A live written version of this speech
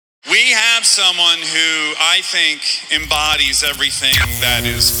have someone who I think embodies everything that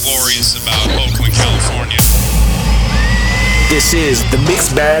is glorious about Oakland, California. This is the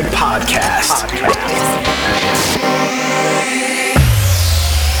Mixed Bag Podcast.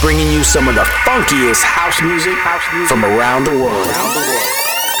 Bringing you some of the funkiest house music from around the world.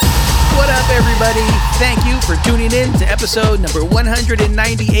 What up, everybody? Thank you for tuning in to episode number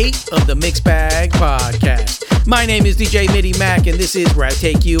 198 of the Mixed Bag Podcast. My name is DJ Midi Mac, and this is where I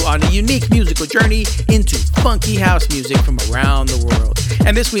take you on a unique musical journey into funky house music from around the world.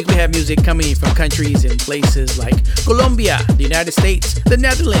 And this week we have music coming from countries and places like Colombia, the United States, the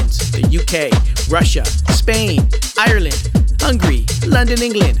Netherlands, the UK, Russia, Spain, Ireland, Hungary, London,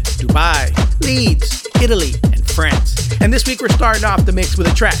 England, Dubai, Leeds, Italy, and France. And this week we're starting off the mix with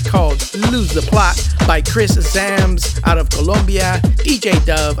a track called Lose the Plot by Chris Zams out of Colombia, DJ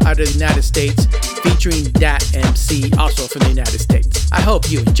Dove out of the United States, featuring Dat MC, also from the United States. I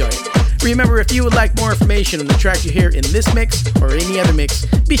hope you enjoy it. Remember, if you would like more information on the track you hear in this mix or any other mix,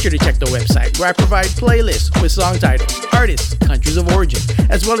 be sure to check the website where I provide playlists with song titles, artists, countries of origin,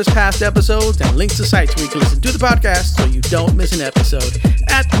 as well as past episodes and links to sites where you can listen to the podcast so you don't miss an episode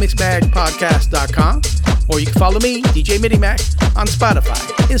at mixbagpodcast.com, or you can follow me, DJ Midimac, on Spotify,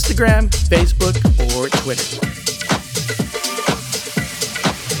 Instagram, Facebook, or Twitter.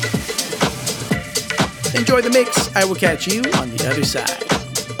 Enjoy the mix. I will catch you on the other side.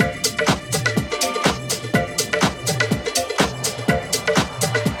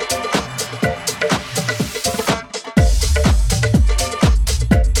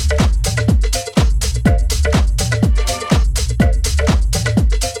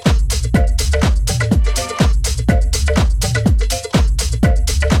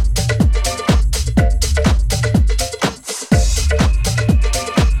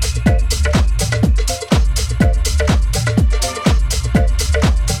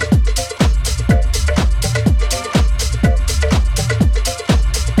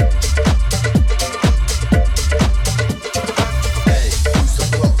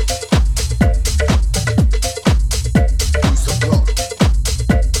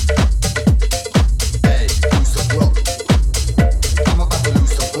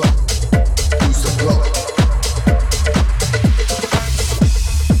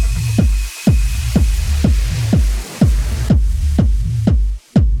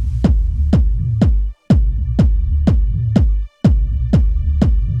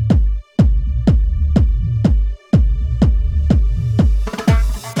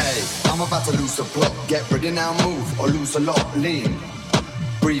 A lot, lean,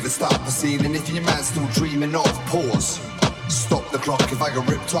 breathe and start the scene. And if your man's still dreaming of, pause, stop the clock. If I get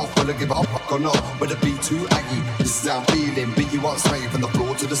ripped off, will I give up or not? Will it be too aggy? This is how I'm feeling. Beat you up, swinging from the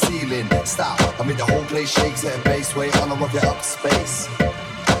floor to the ceiling. Stop, I mean the whole place shakes at a base weight on a rocket up space.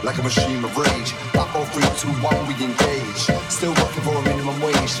 Like a machine of rage. 5, 4, 3, 2, 1, we engage. Still working for a minimum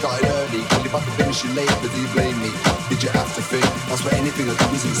wage. Started early, and if I can finish it late, but do you blame me? Did you have to think? That's what anything I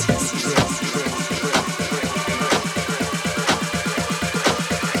do is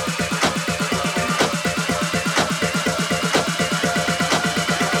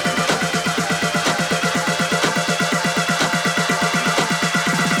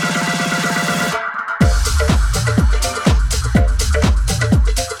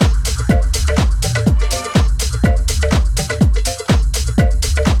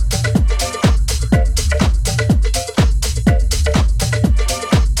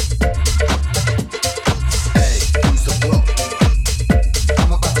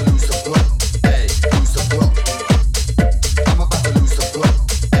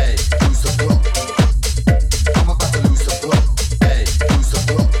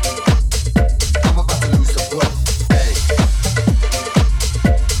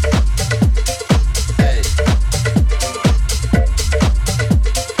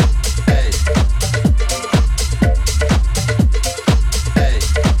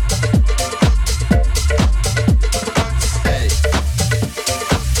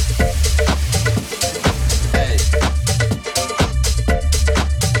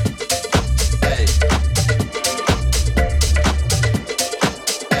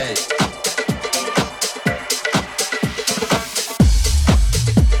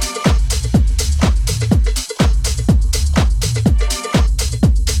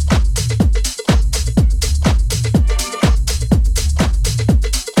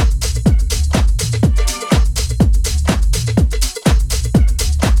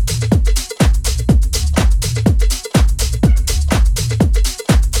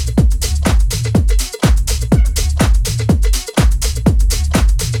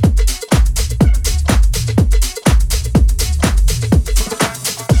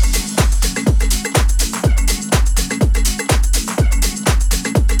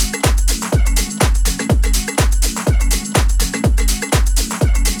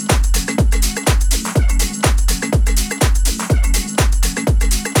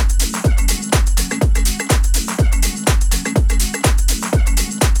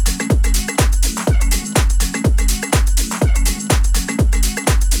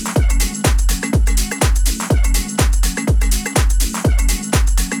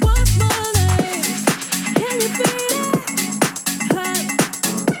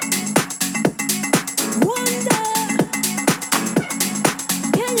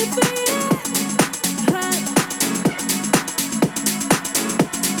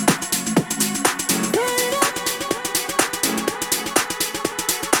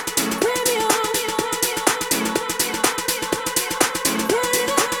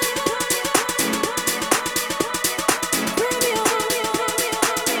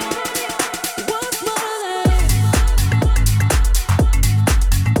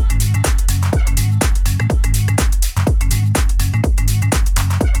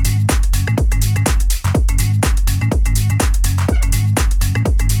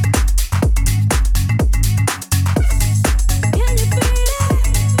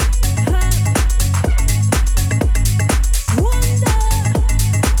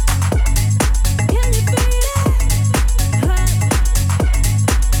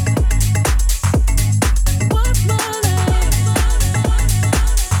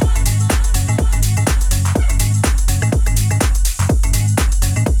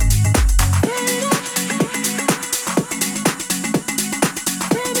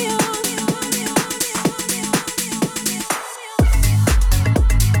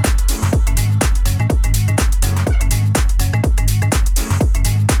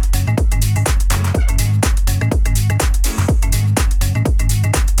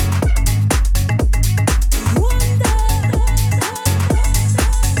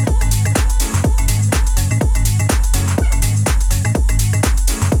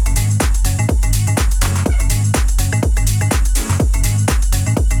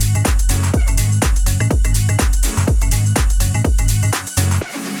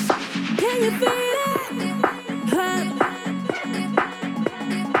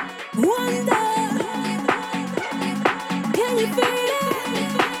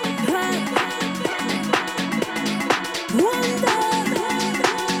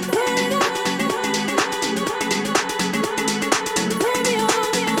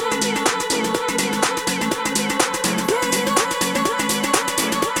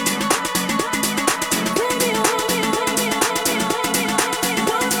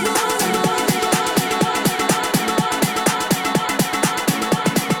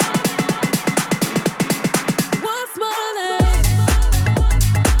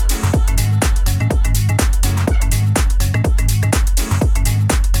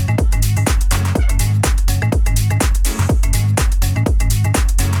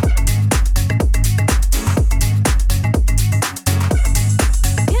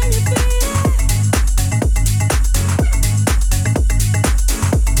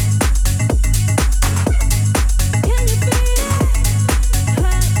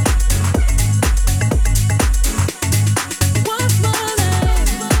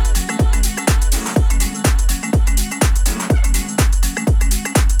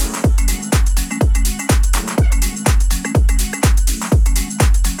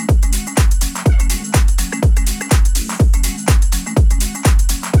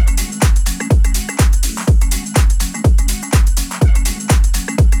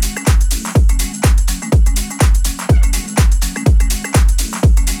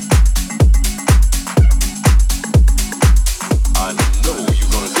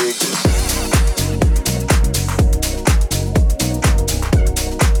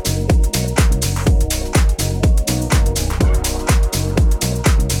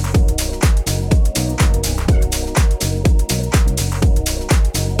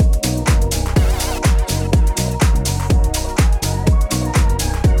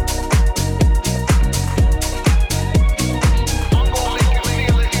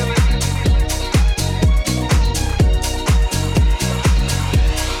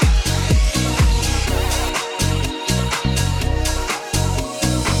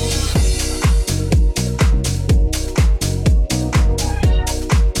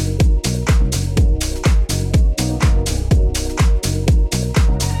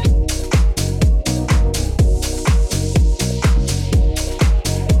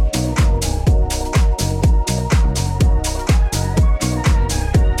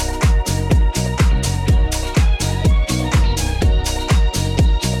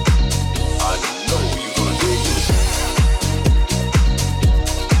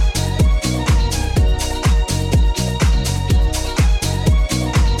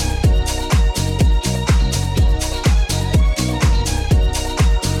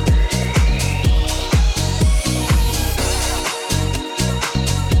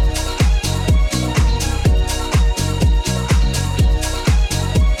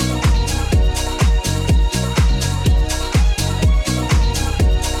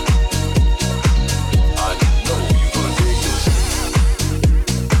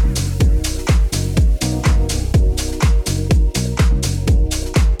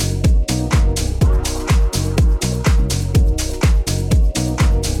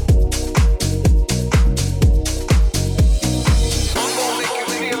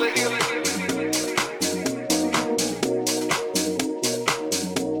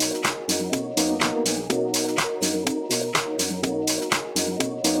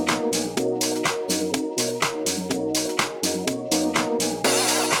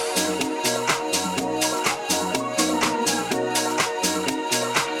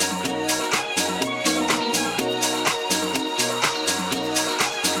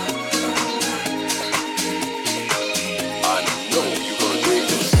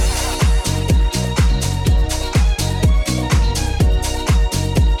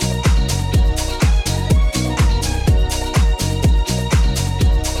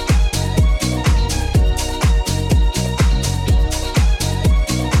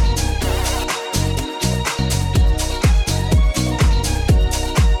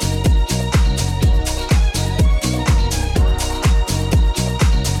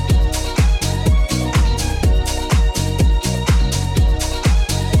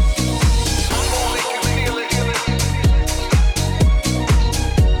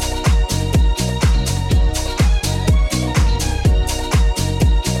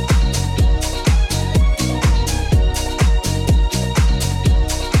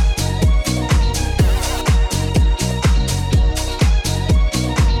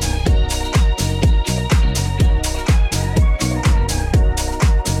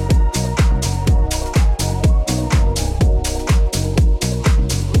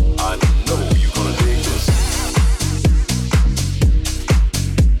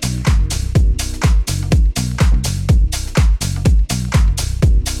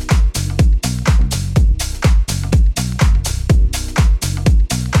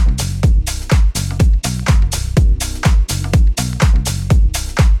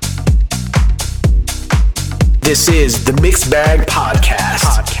This is the Mixed Bag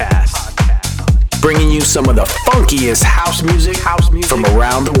Podcast. Bringing you some of the funkiest house music from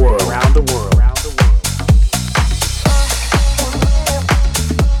around the world.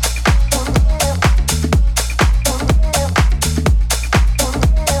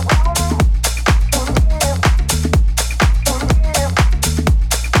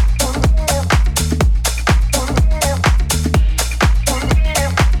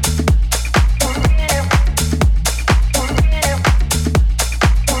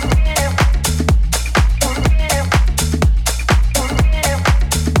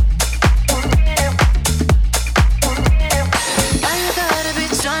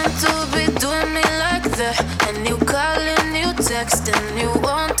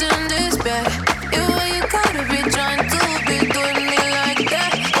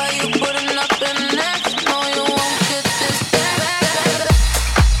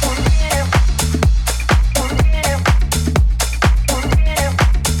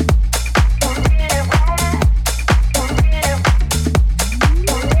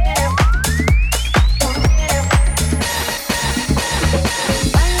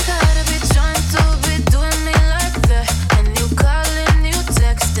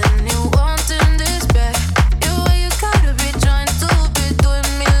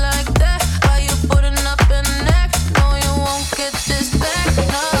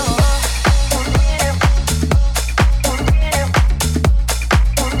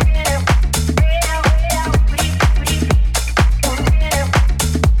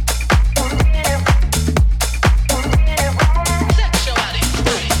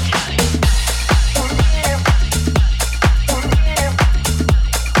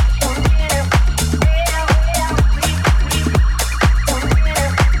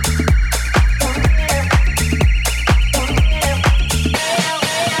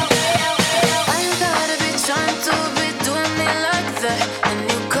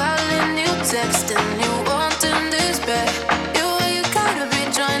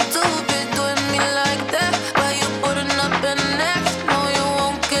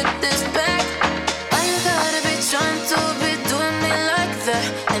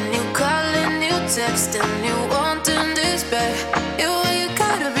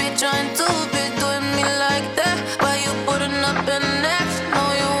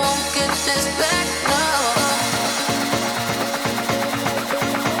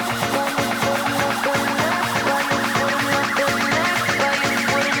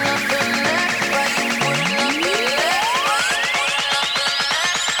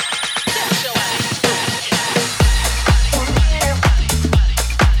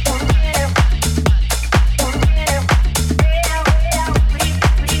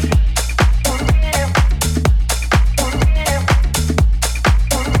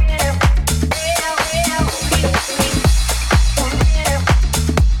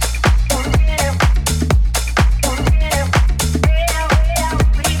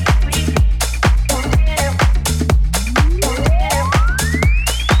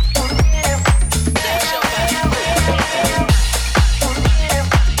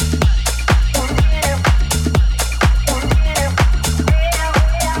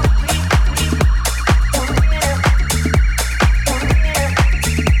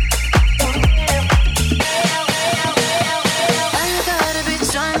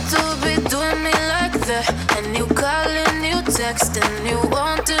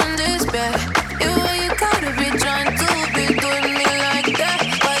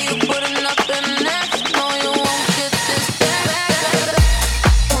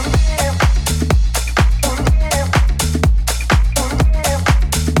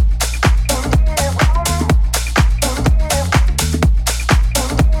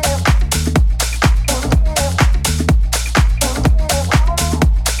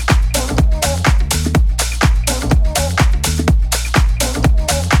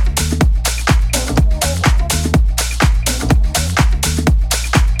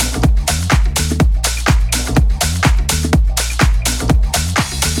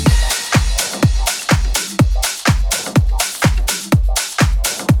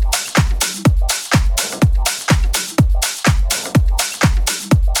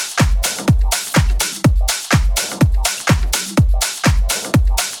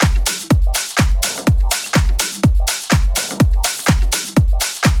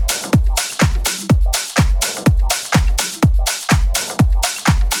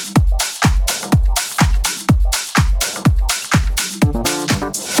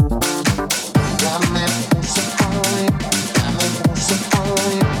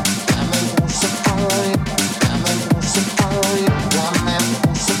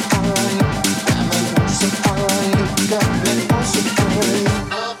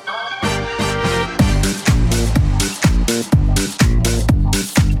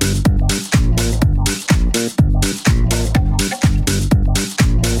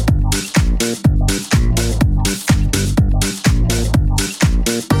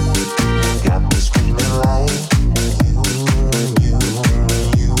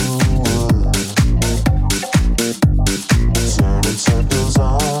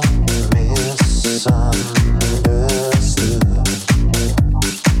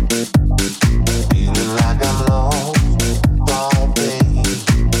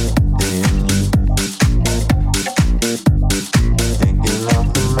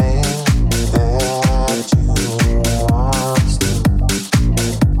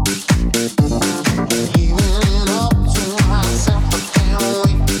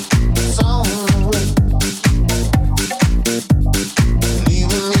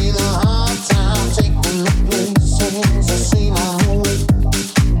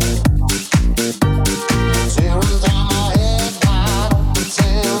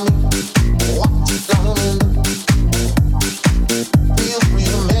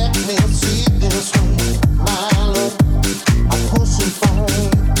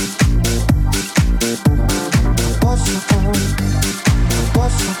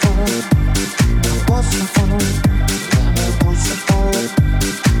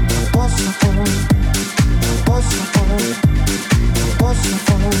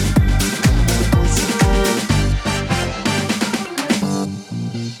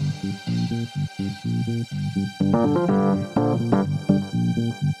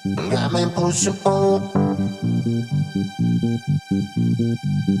 push it on.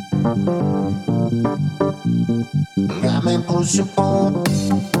 Got me push it on.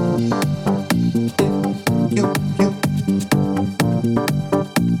 You.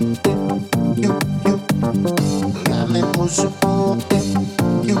 Got me push it on.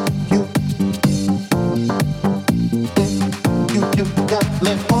 You. Got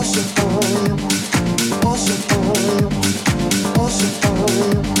me push it on. Push it on. Push it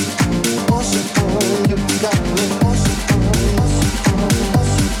on. Push it on. You got me push it on.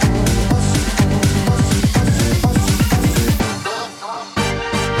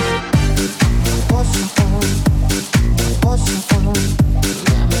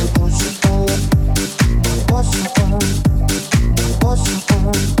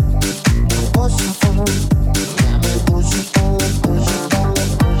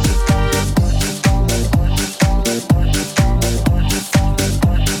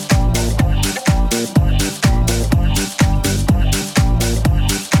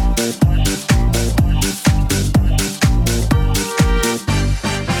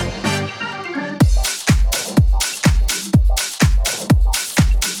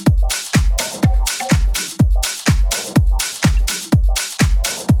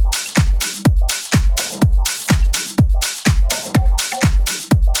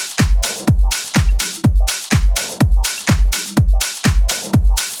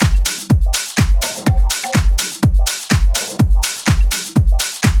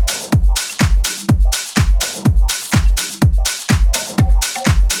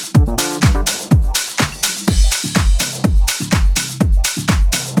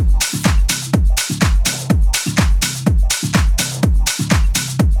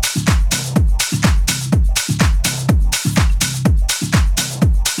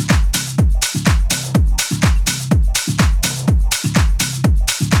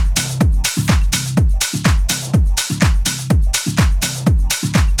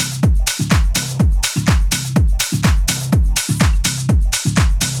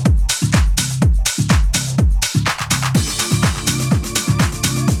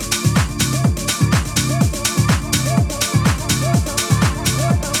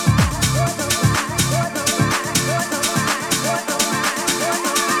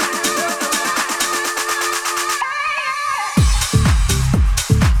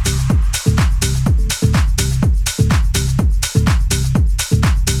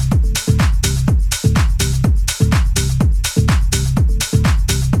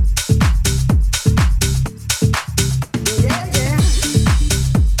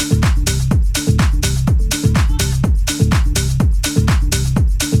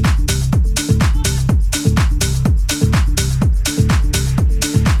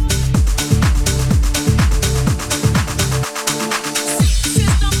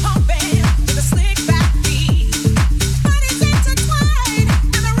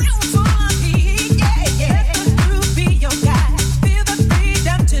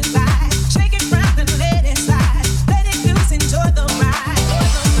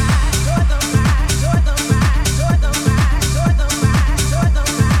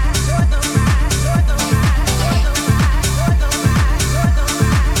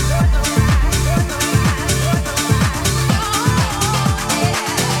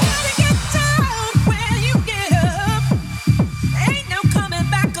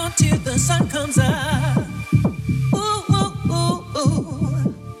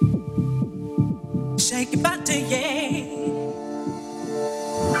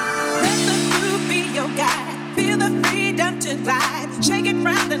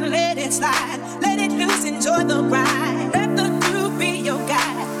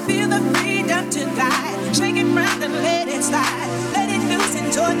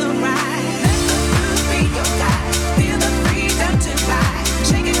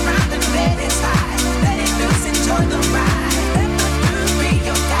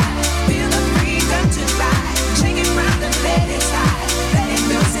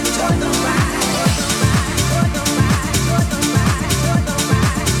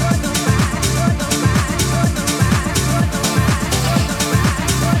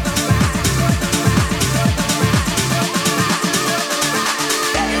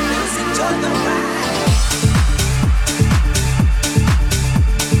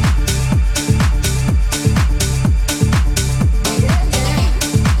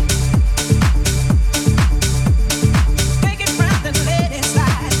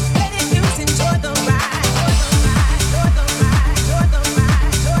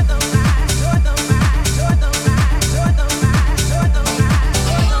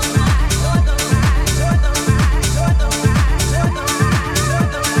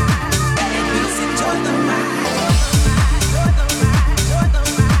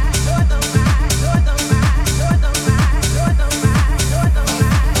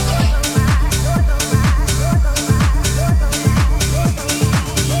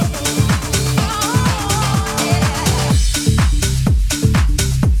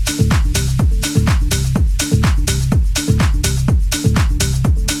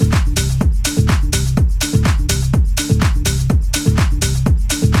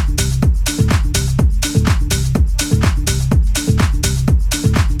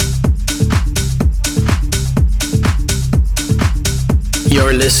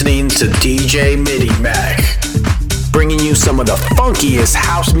 You're listening to DJ Midi Mac, bringing you some of the funkiest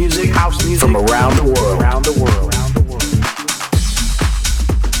house music from around the world.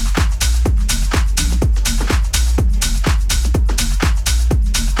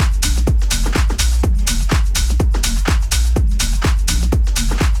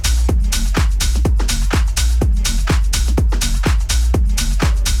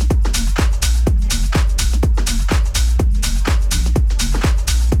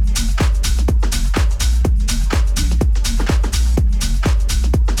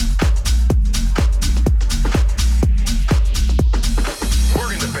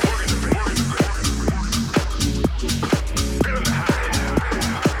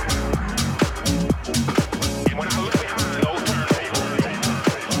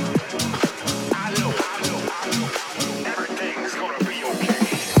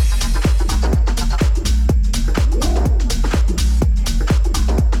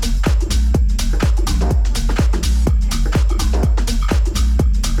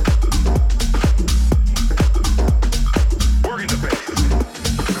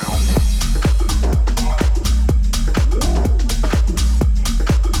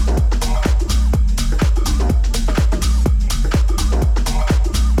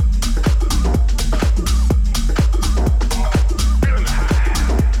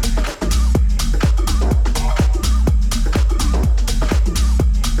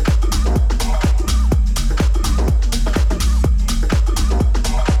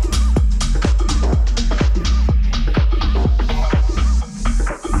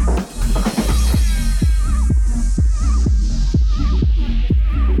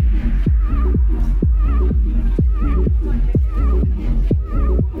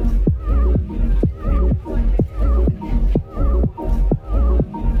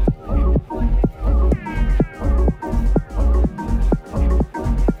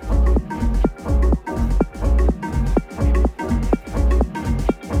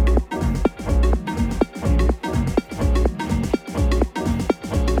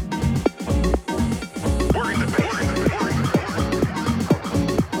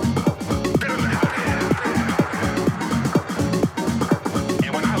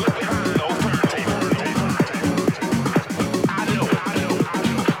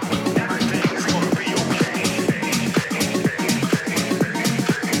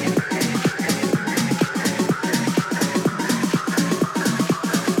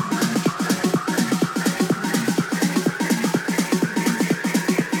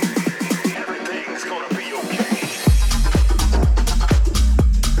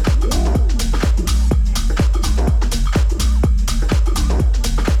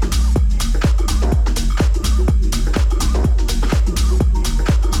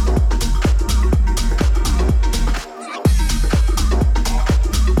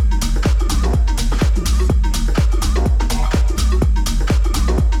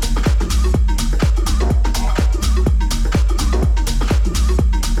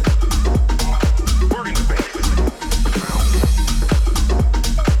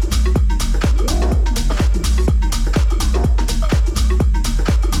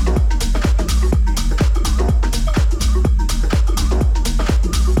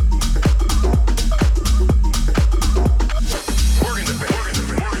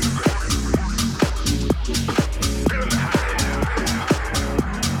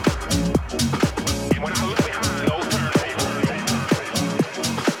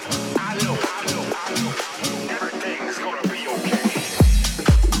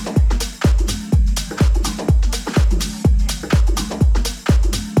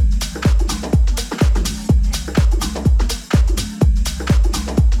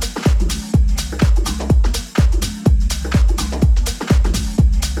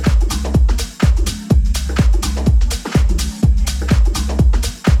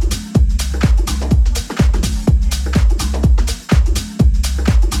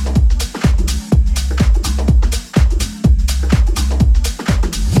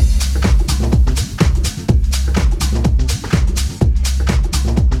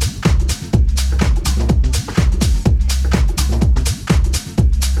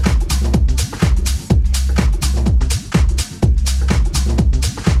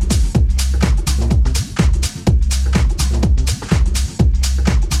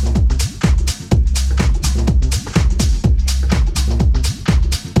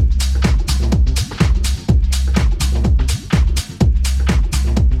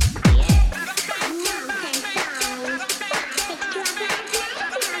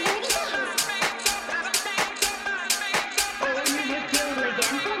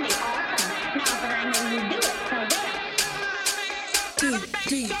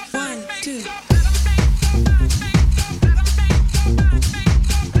 3, 1, 2.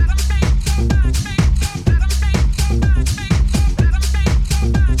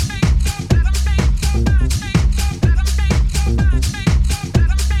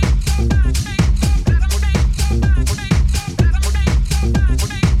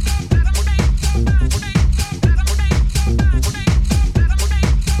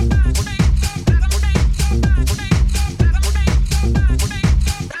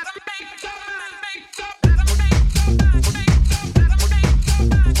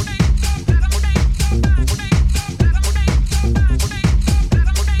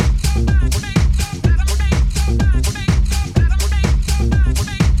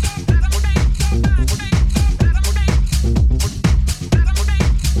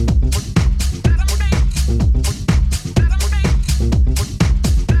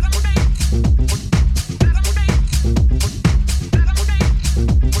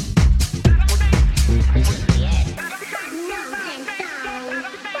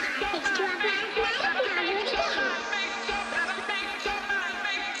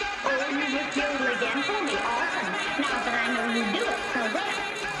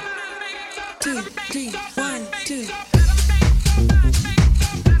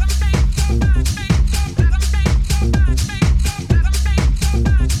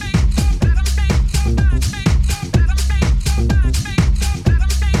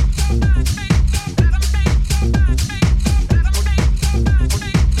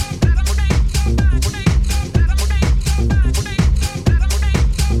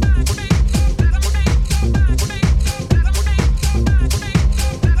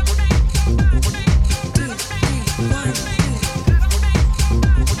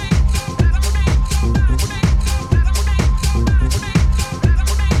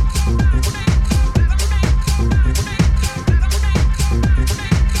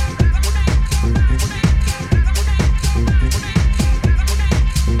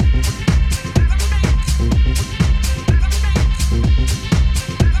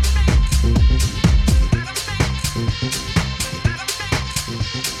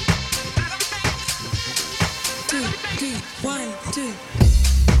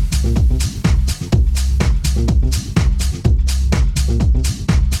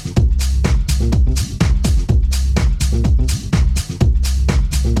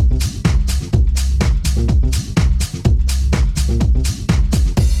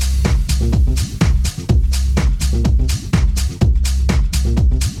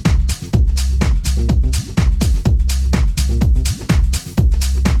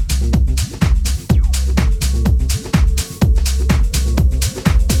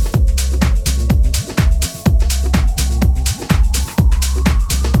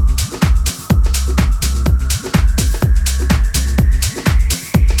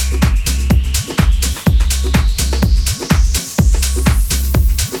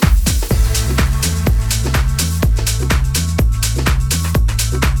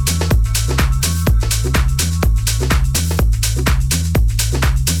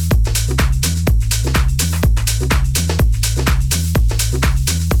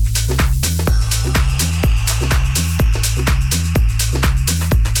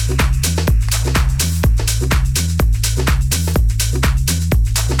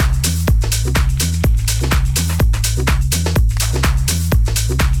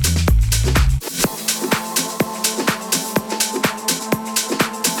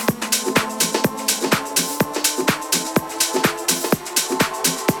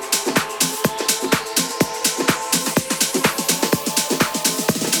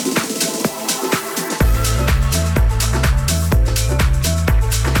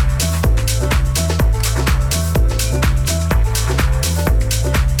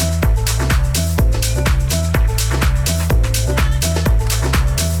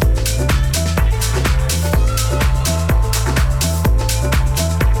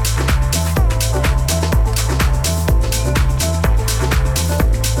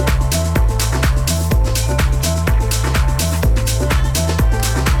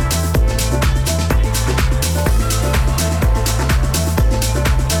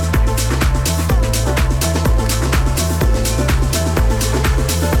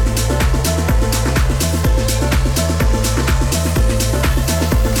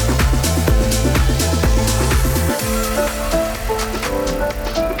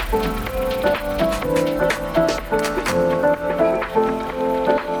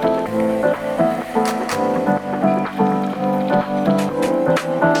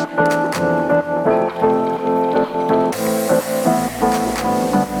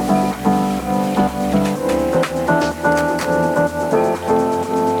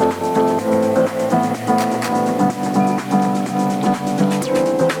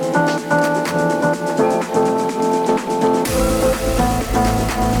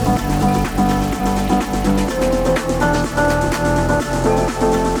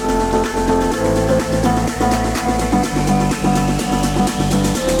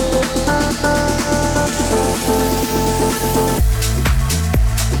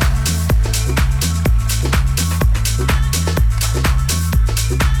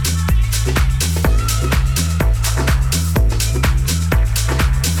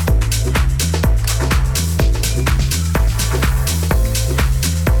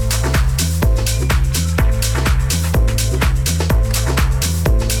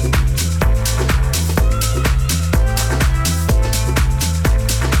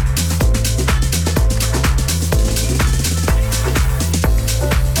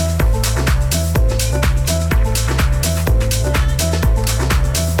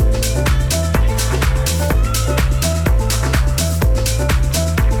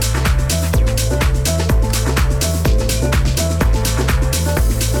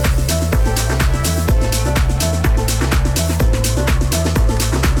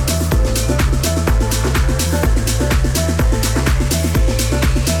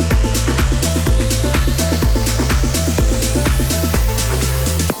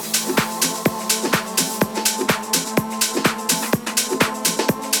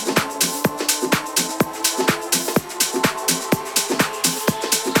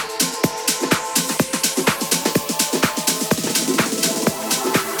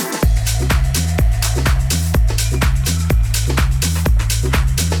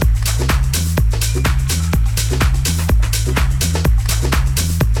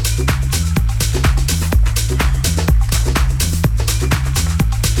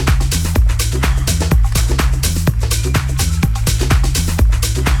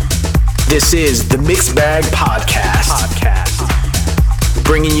 This is the Mixed Bag Podcast.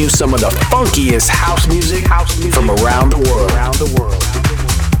 Bringing you some of the funkiest house music from around the world.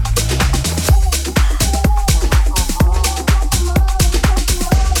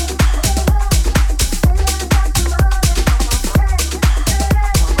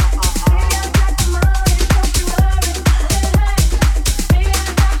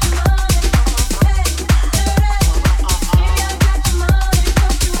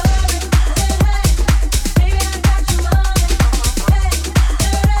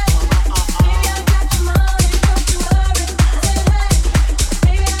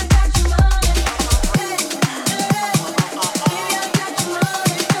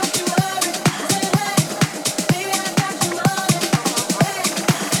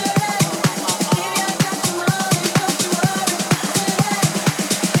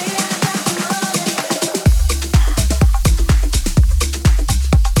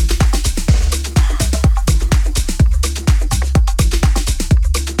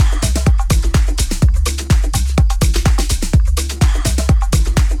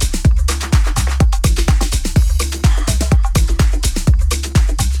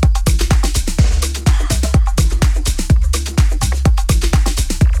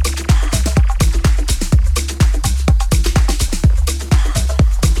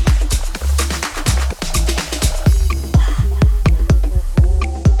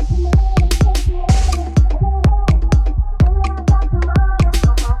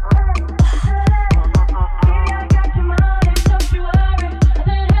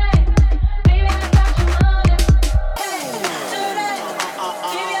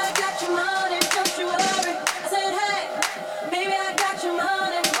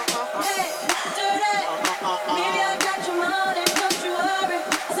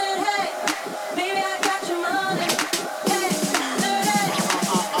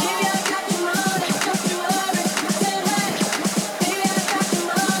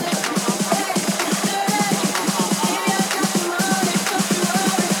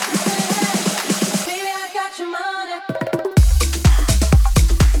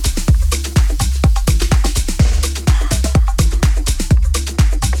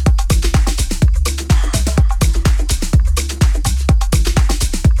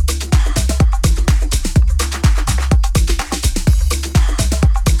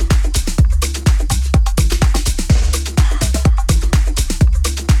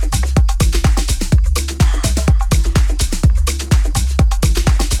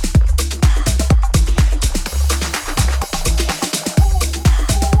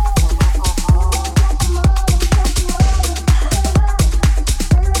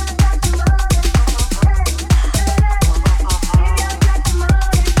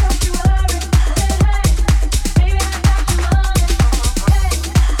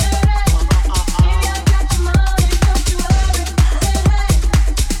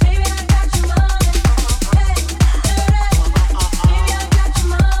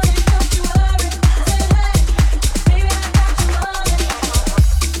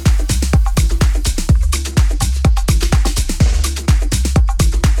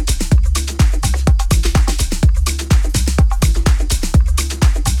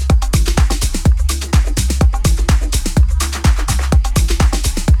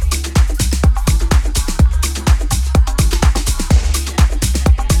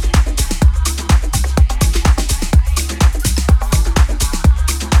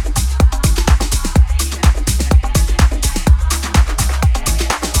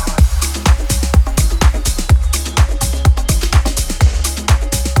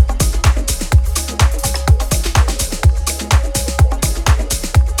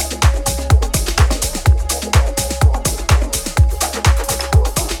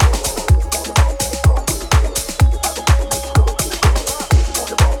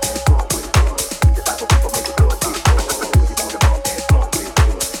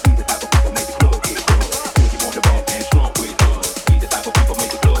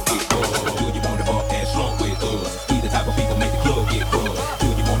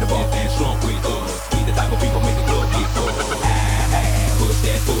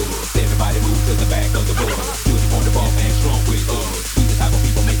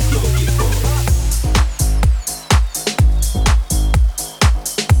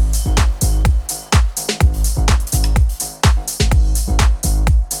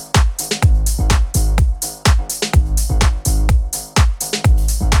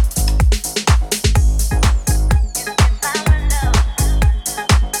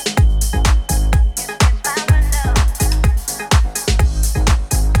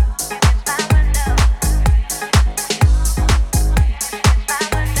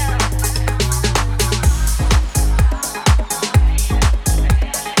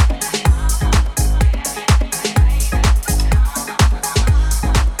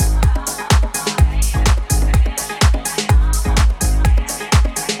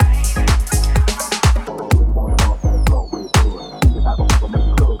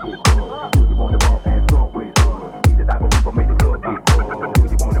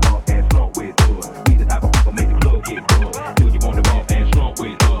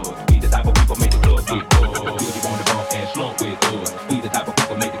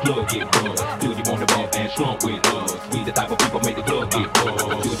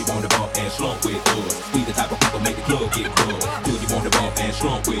 Do you wanna bump and slump with us? We the type of people make the club get buzzed. Do you wanna bump and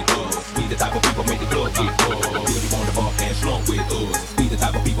slump with us? We the type of people make the club get buzzed. Do you wanna bump and slump with us? We the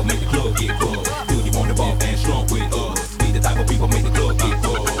type of people make the club get buzzed. Do you wanna bump and slump with us? We the type of people make the club get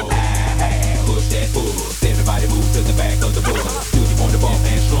buzzed. Push that buzz. Everybody move to the back of the bus. Do you wanna bump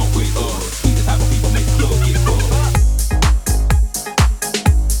and slump with us? We the type of people make the club get buzzed.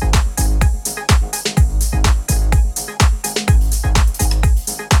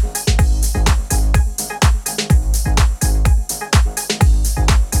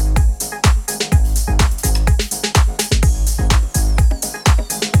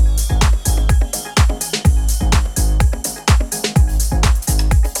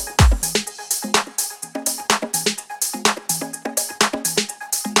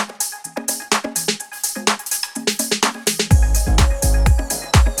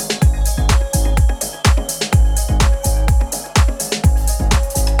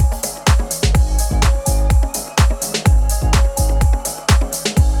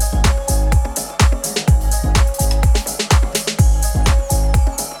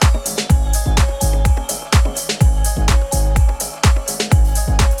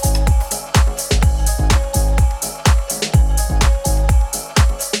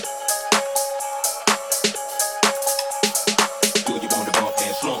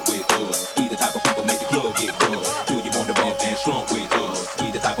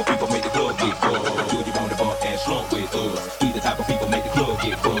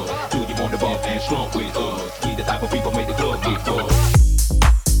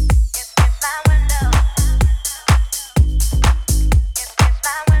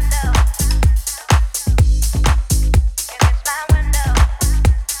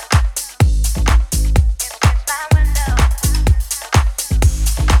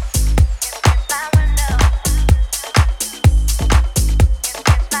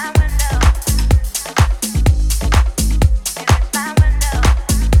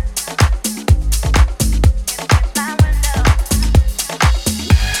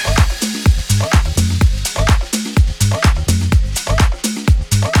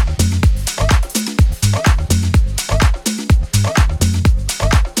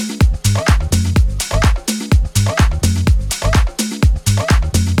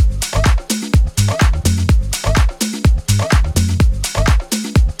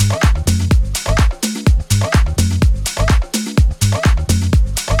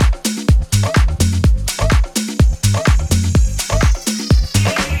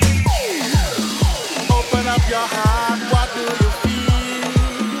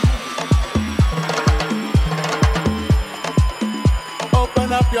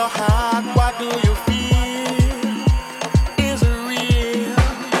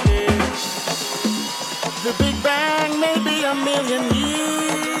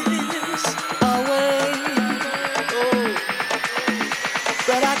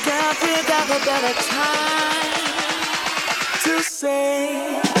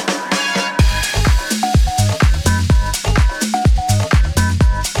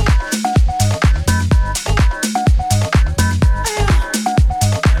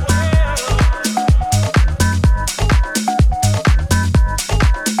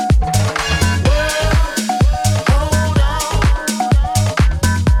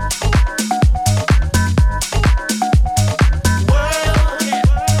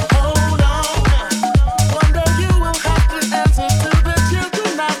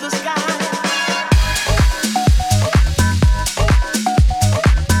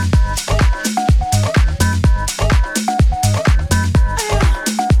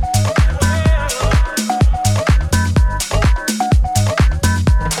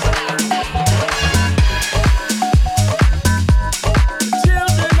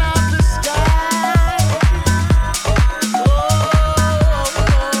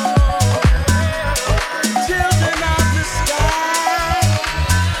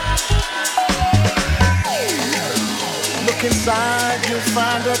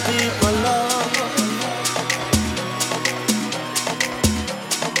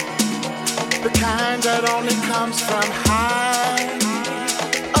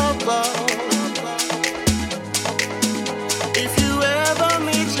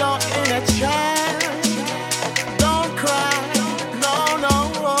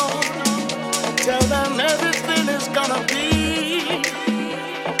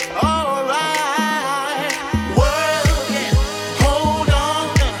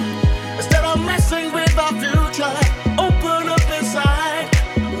 Open up inside,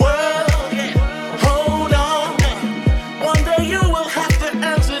 world, hold on.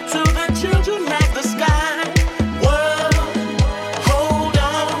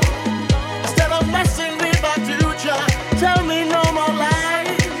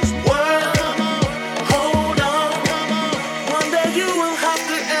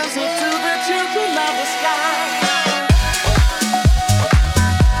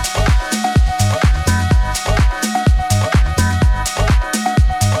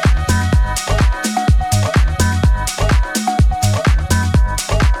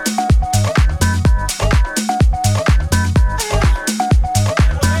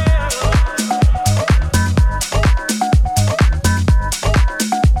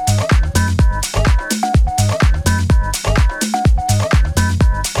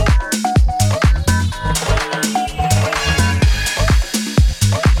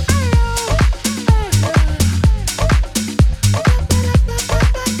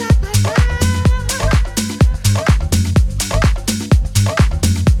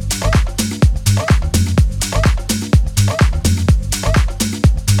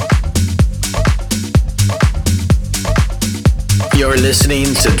 You're listening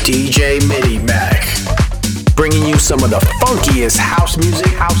to DJ Midi Mac, bringing you some of the funkiest house music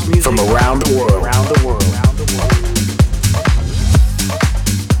from around the world.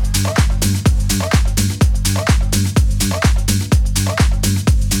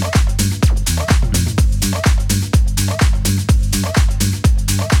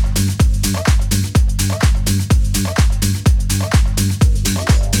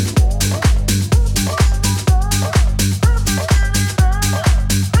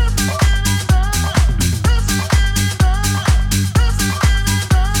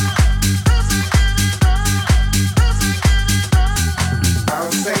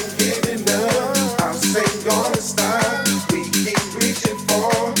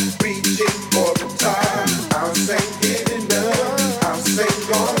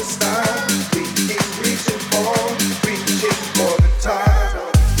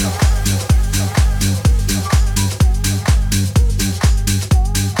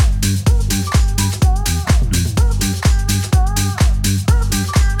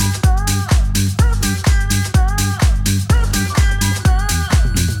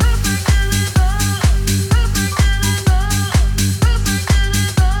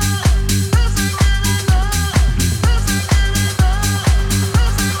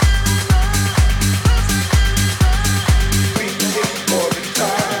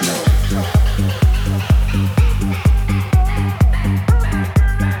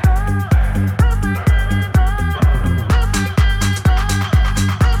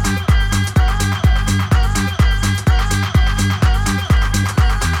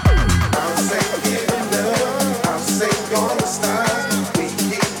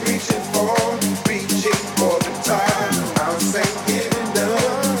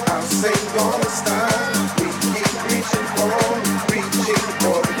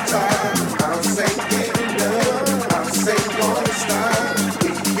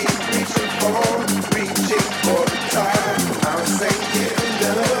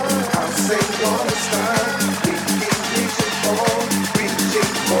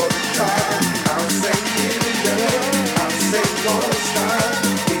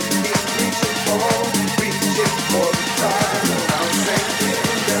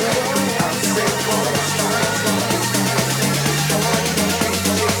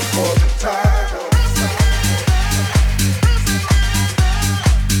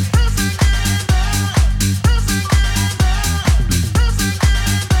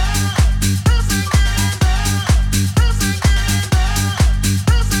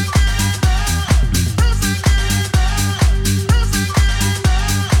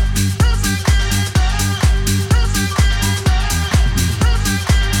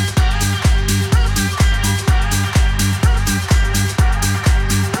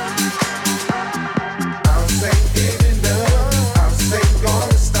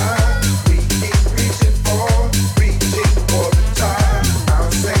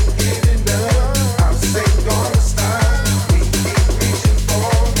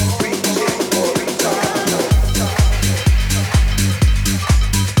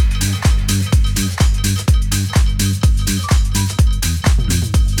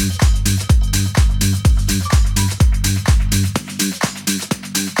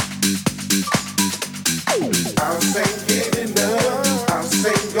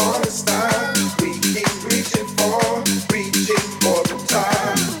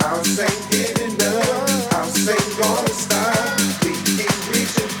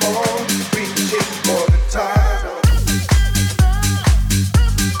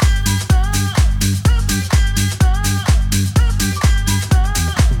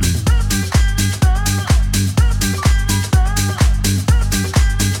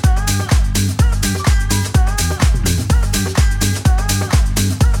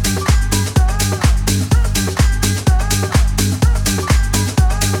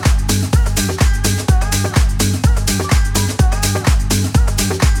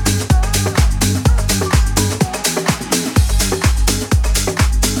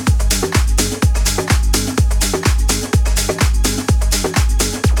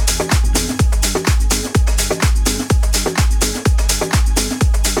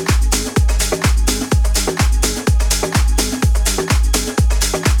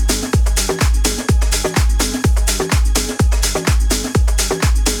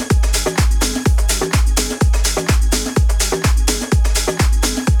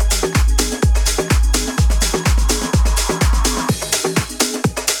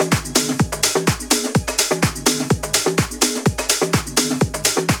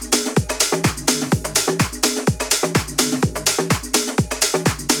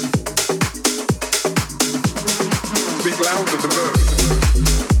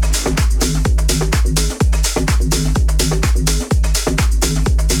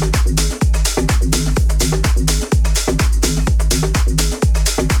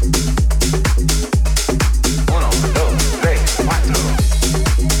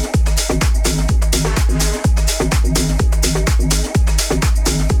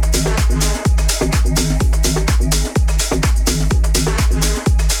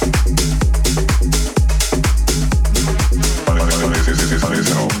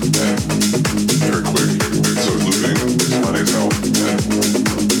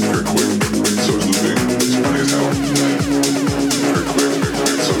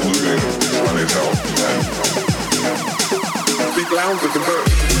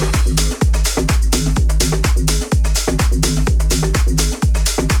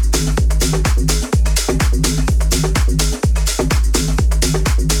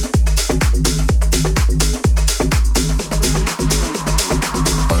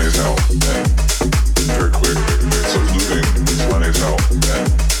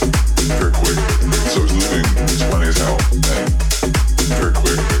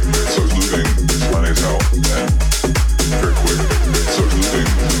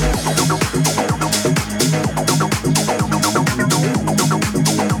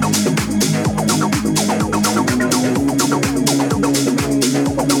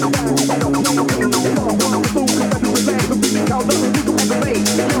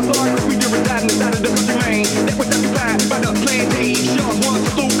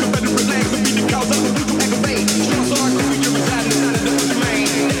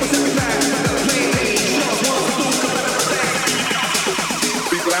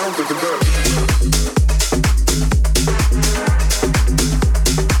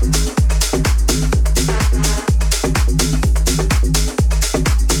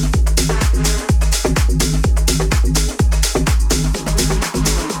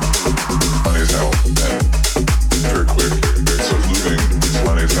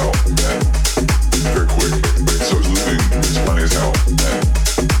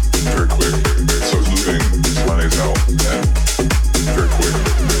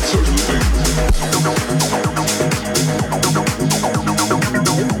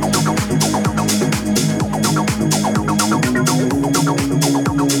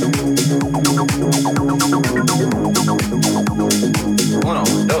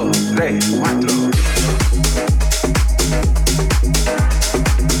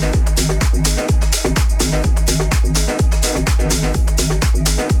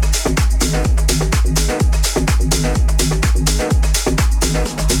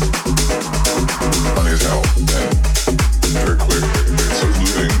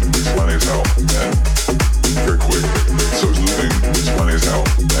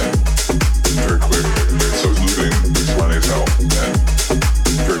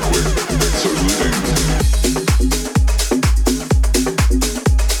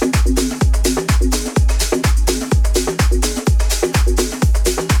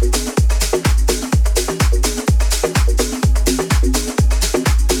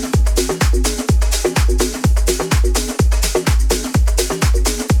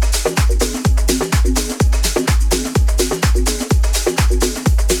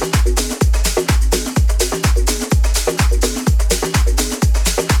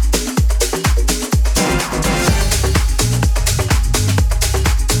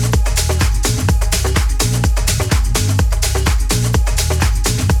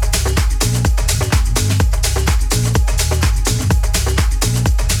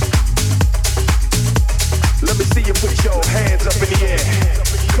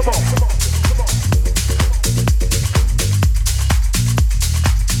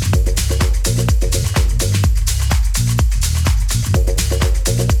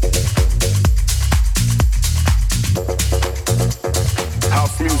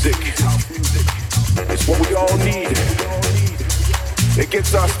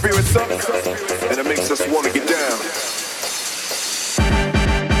 gets our spirits up, and it makes us want to get down.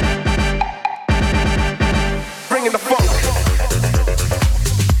 Bringing the funk.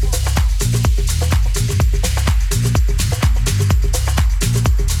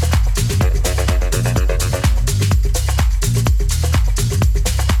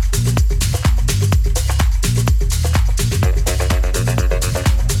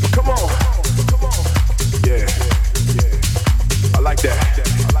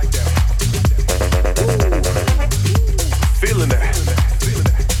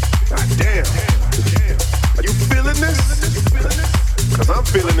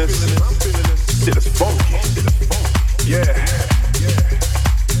 Shit is funky. Yeah.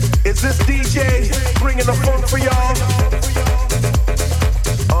 Is this DJ bringing the funk for y'all?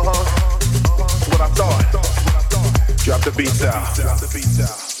 Drop the beats out.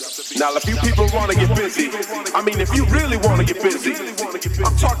 Now, if you people want to get busy, I mean, if you really want to get busy,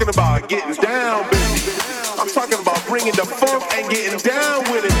 I'm talking about getting down busy. I'm talking about bringing the funk and getting down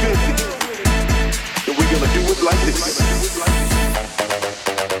with it busy. And we're gonna do it like this.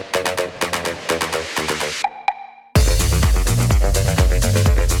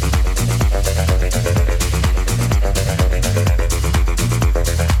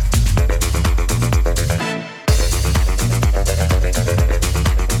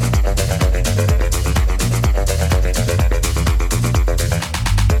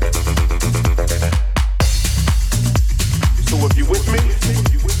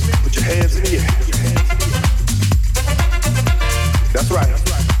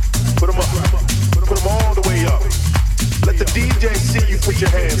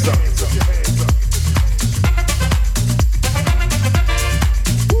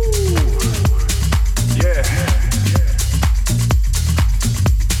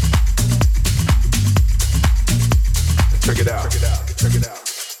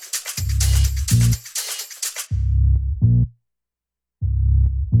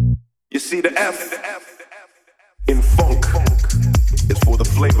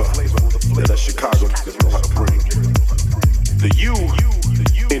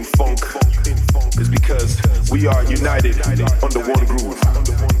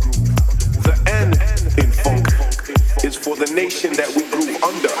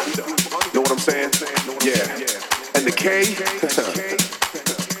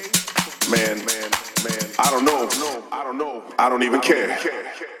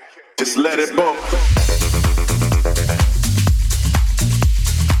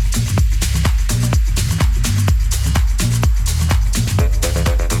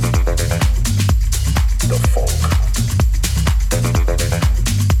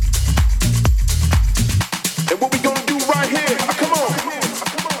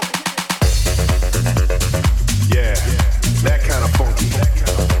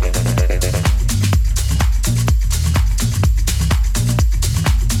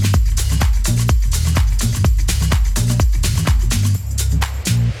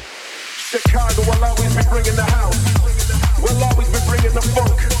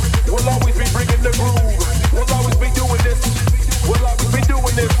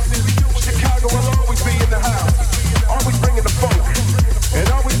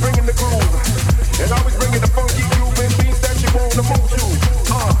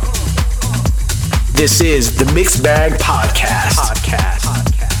 This is the Mixed Bag Podcast.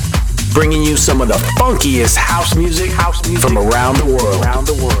 Bringing you some of the funkiest house music from around the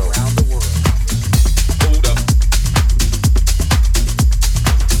world.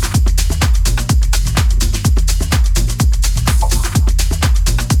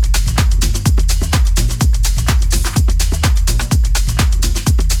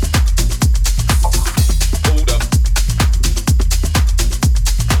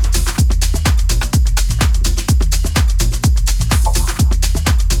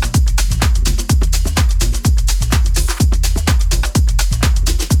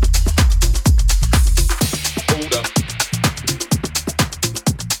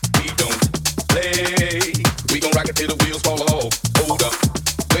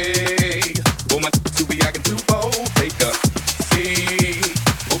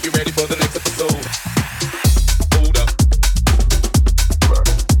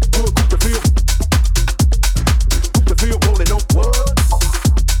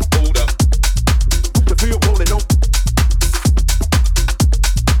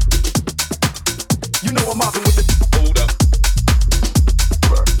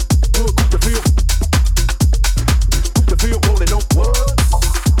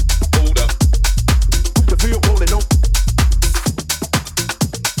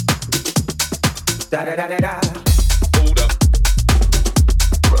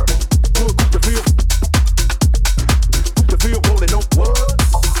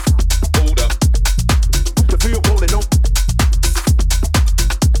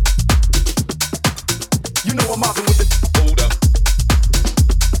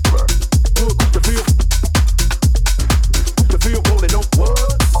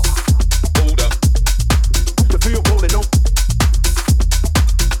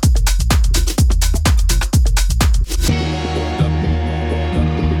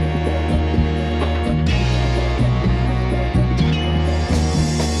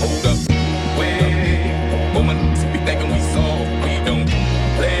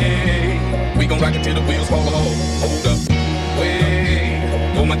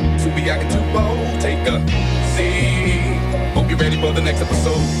 ready for the next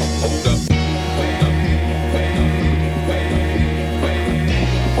episode. Hold up.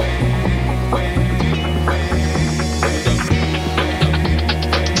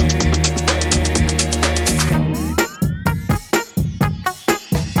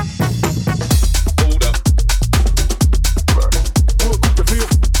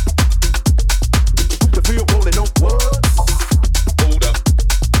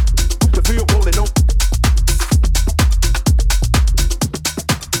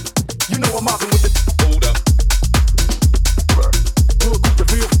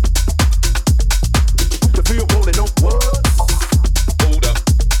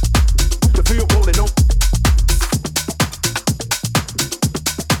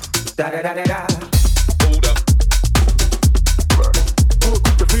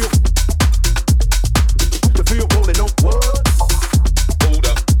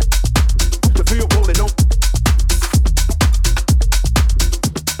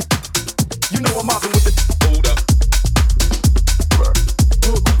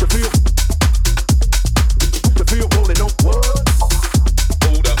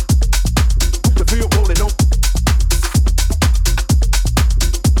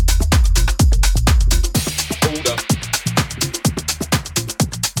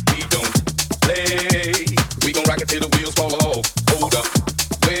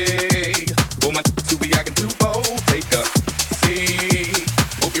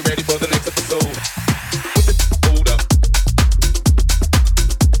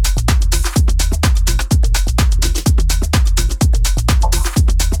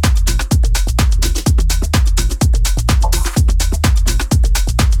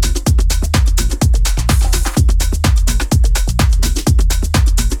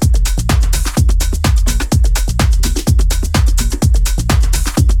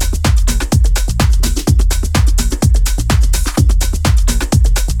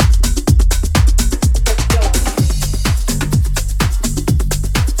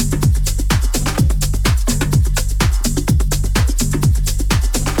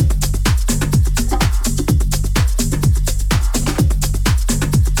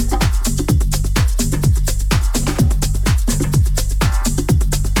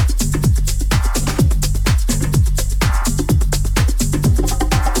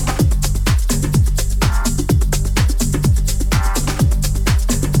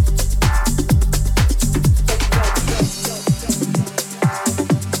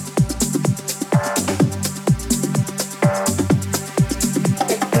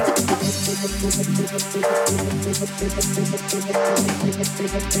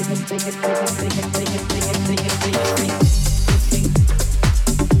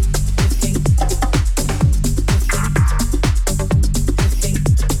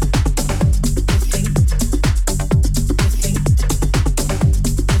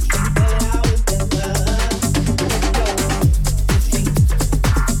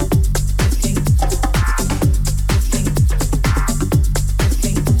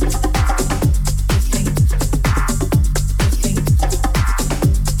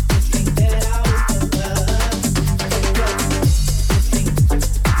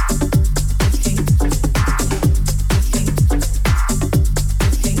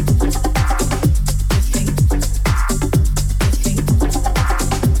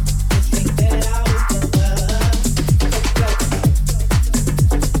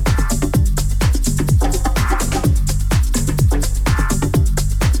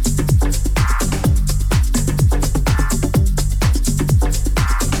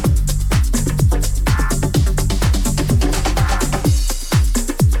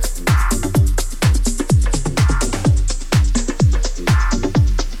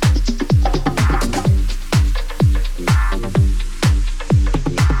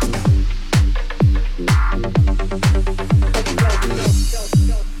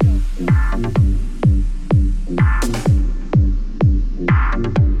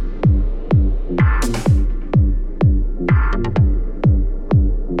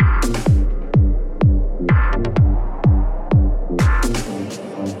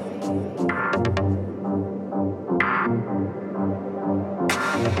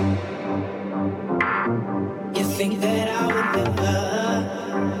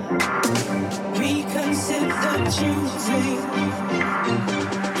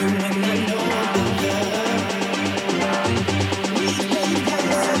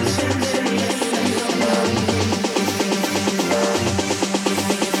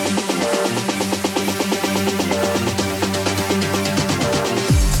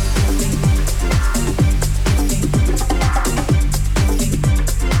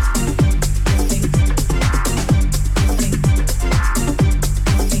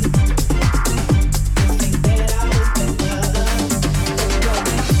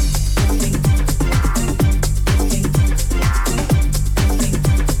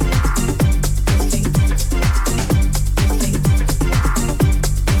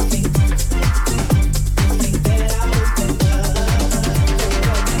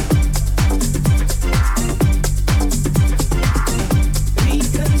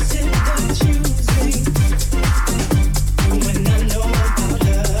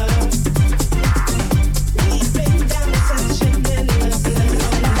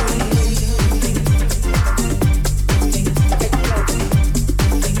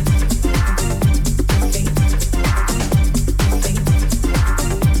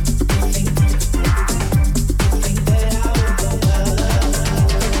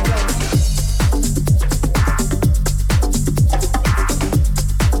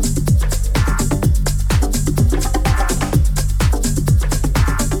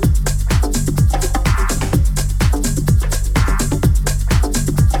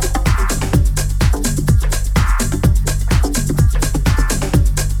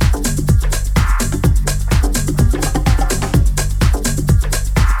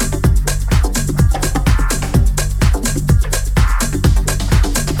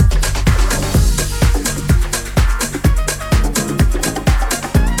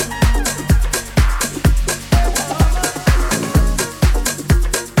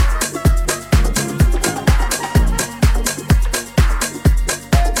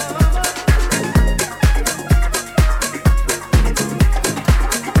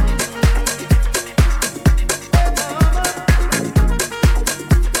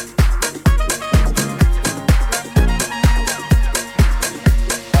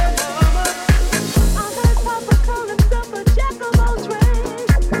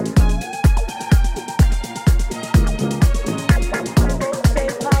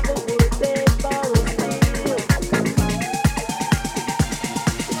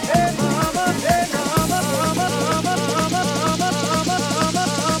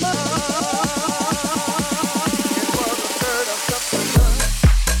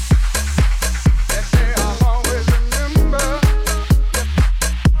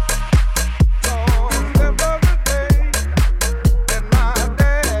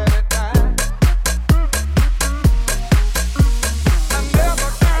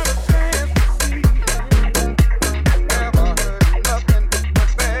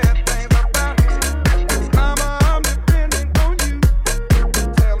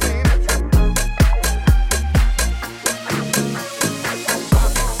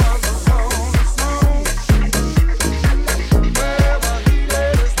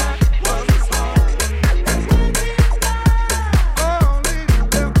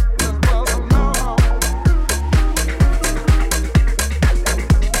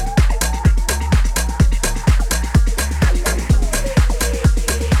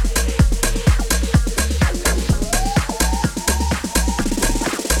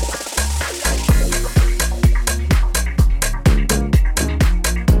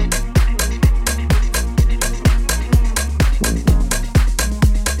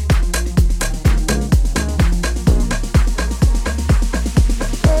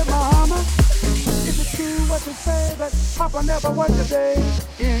 Papa was a day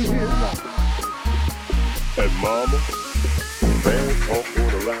in his life. And Mama, man talk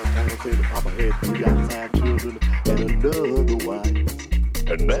going around town saying that Papa had 3 outside children and another wife.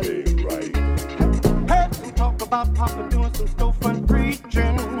 And that ain't right. Heard them talk about Papa doing some storefront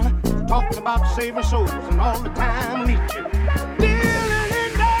preaching, talking about saving souls and all the time leeching. Dealing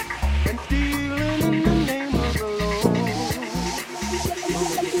in that and stealing in the name of the Lord.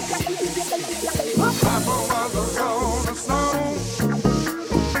 Papa was a golden stone.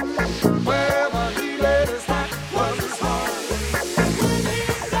 Wherever he laid his hat was his home. When he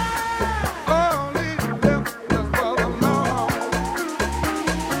died, all he left was for the Lord.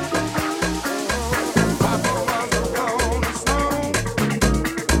 Papa was a golden stone.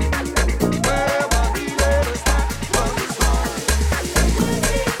 Wherever he laid his hat was his home. When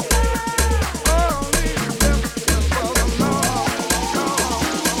he died, all he left was for the Lord.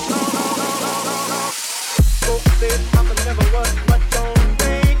 Folks said Papa never was much on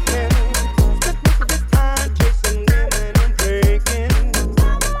thinking. Spent most of his time chasing women and drinking.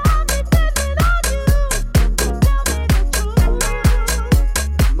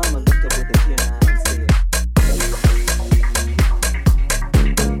 Mama looked up with a tear eye and said,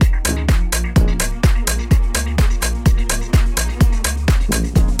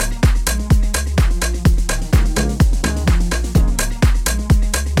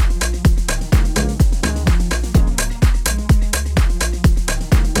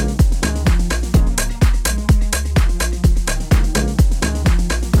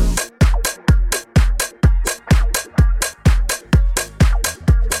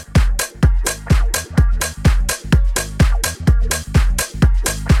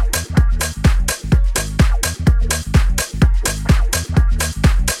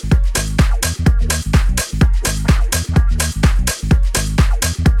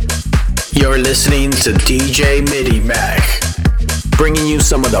 You're listening to DJ Midi Mac, bringing you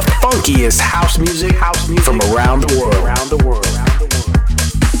some of the funkiest house music from around the world.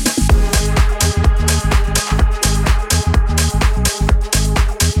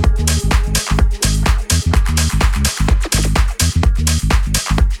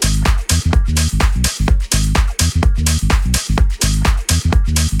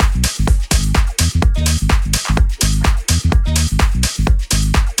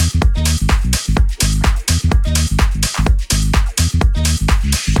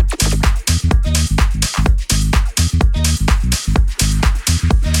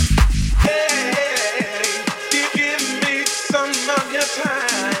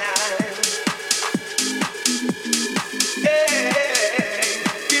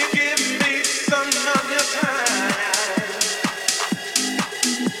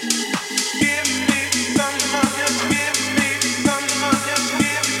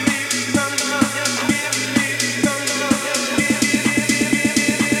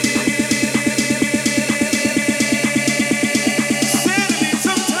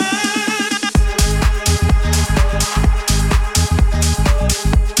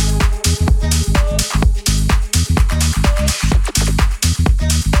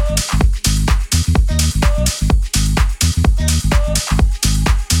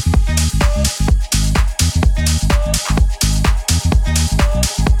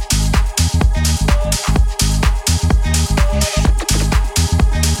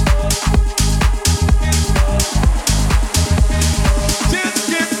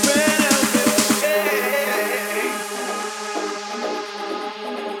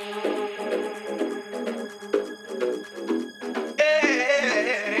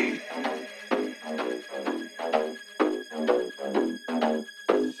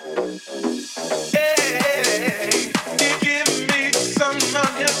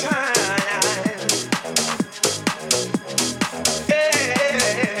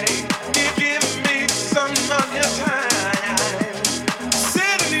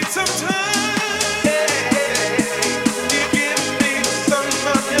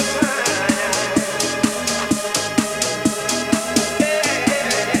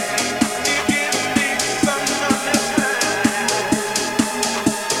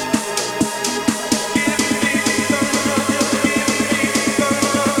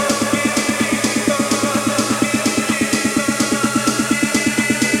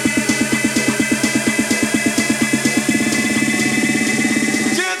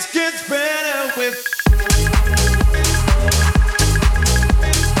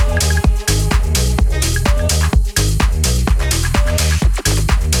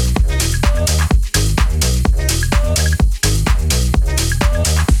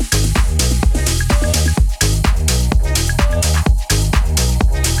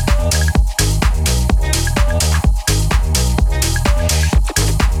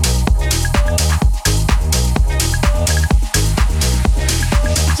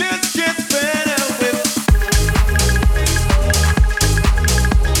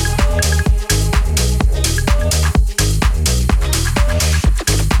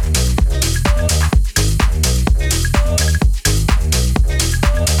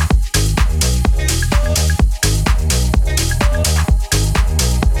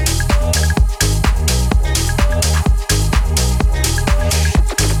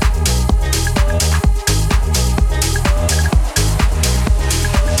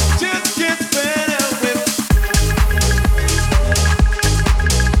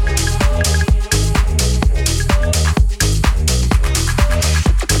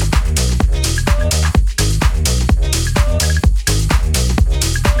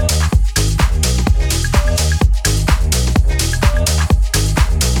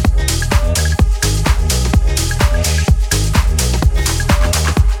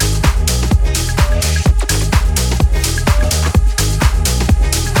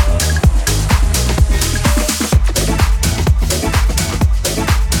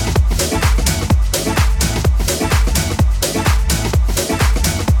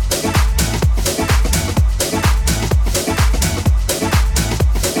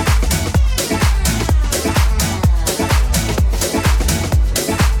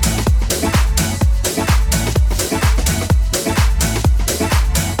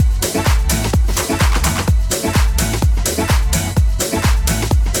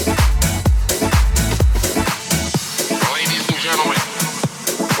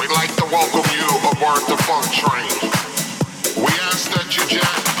 aboard the funk train. We ask that you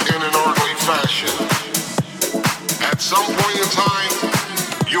jack in an orderly fashion. At some point in time,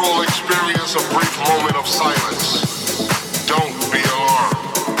 you will experience a brief moment of silence. Don't be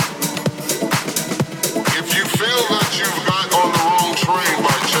alarmed. If you feel that you've got on the wrong train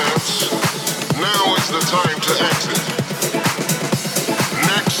by chance, now is the time to exit.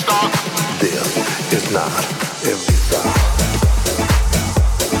 Next stop. This is not every stop.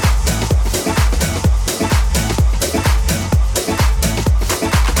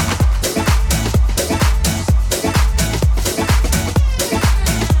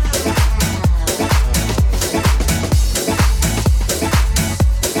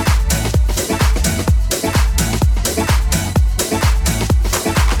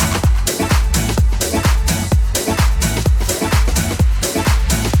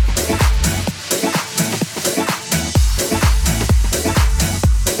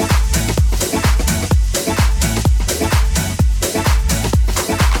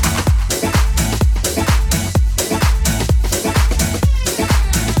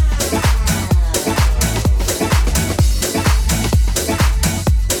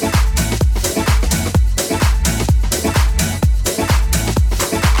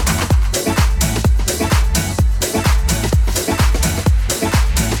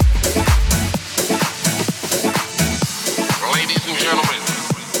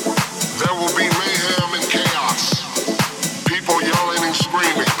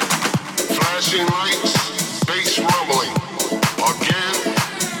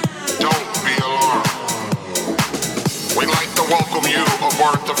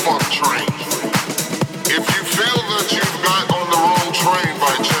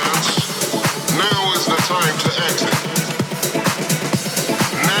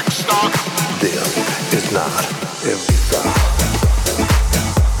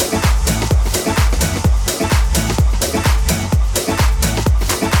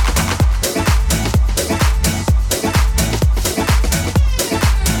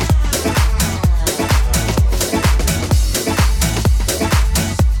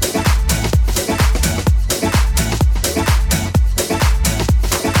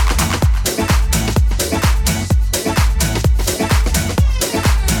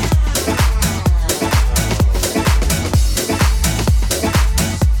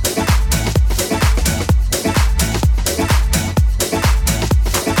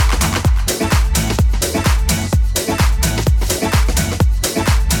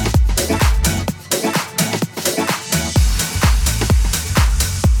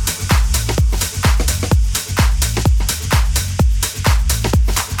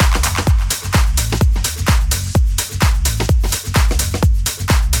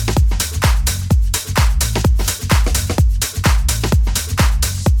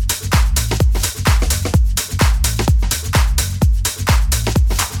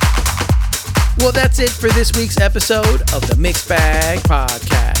 Well, that's it for this week's episode of the Mixed Bag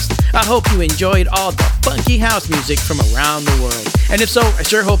Podcast. I hope you enjoyed all the funky house music from around the world. And if so, I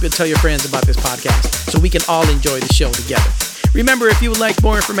sure hope you'll tell your friends about this podcast so we can all enjoy the show together. Remember, if you would like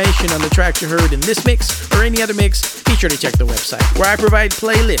more information on the tracks you heard in this mix or any other mix, be sure to check the website, where I provide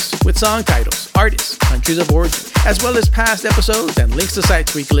playlists with song titles, artists, countries of origin, as well as past episodes and links to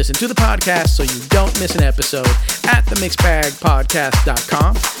sites where you can listen to the podcast so you don't miss an episode at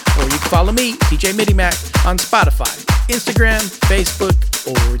themixbagpodcast.com. Or you can follow me, DJ MIDIMAC, on Spotify, Instagram, Facebook,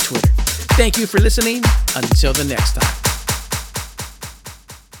 or Twitter. Thank you for listening. Until the next time.